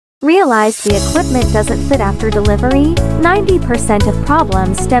Realize the equipment doesn't fit after delivery? 90% of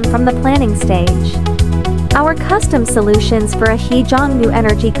problems stem from the planning stage. Our custom solutions for a Zhejiang new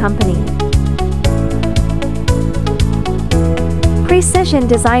energy company. Precision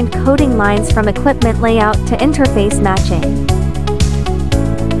designed coding lines from equipment layout to interface matching.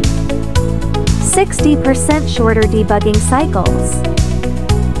 60% shorter debugging cycles.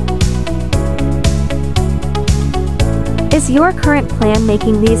 Is your current plan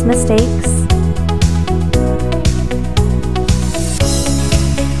making these mistakes?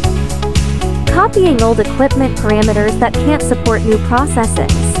 Copying old equipment parameters that can't support new processes.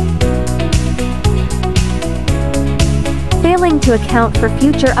 Failing to account for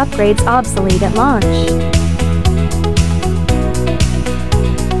future upgrades obsolete at launch.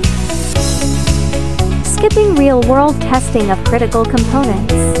 Skipping real-world testing of critical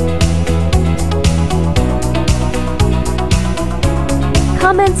components.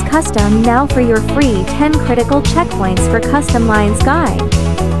 Comments Custom now for your free 10 critical checkpoints for custom lines guide.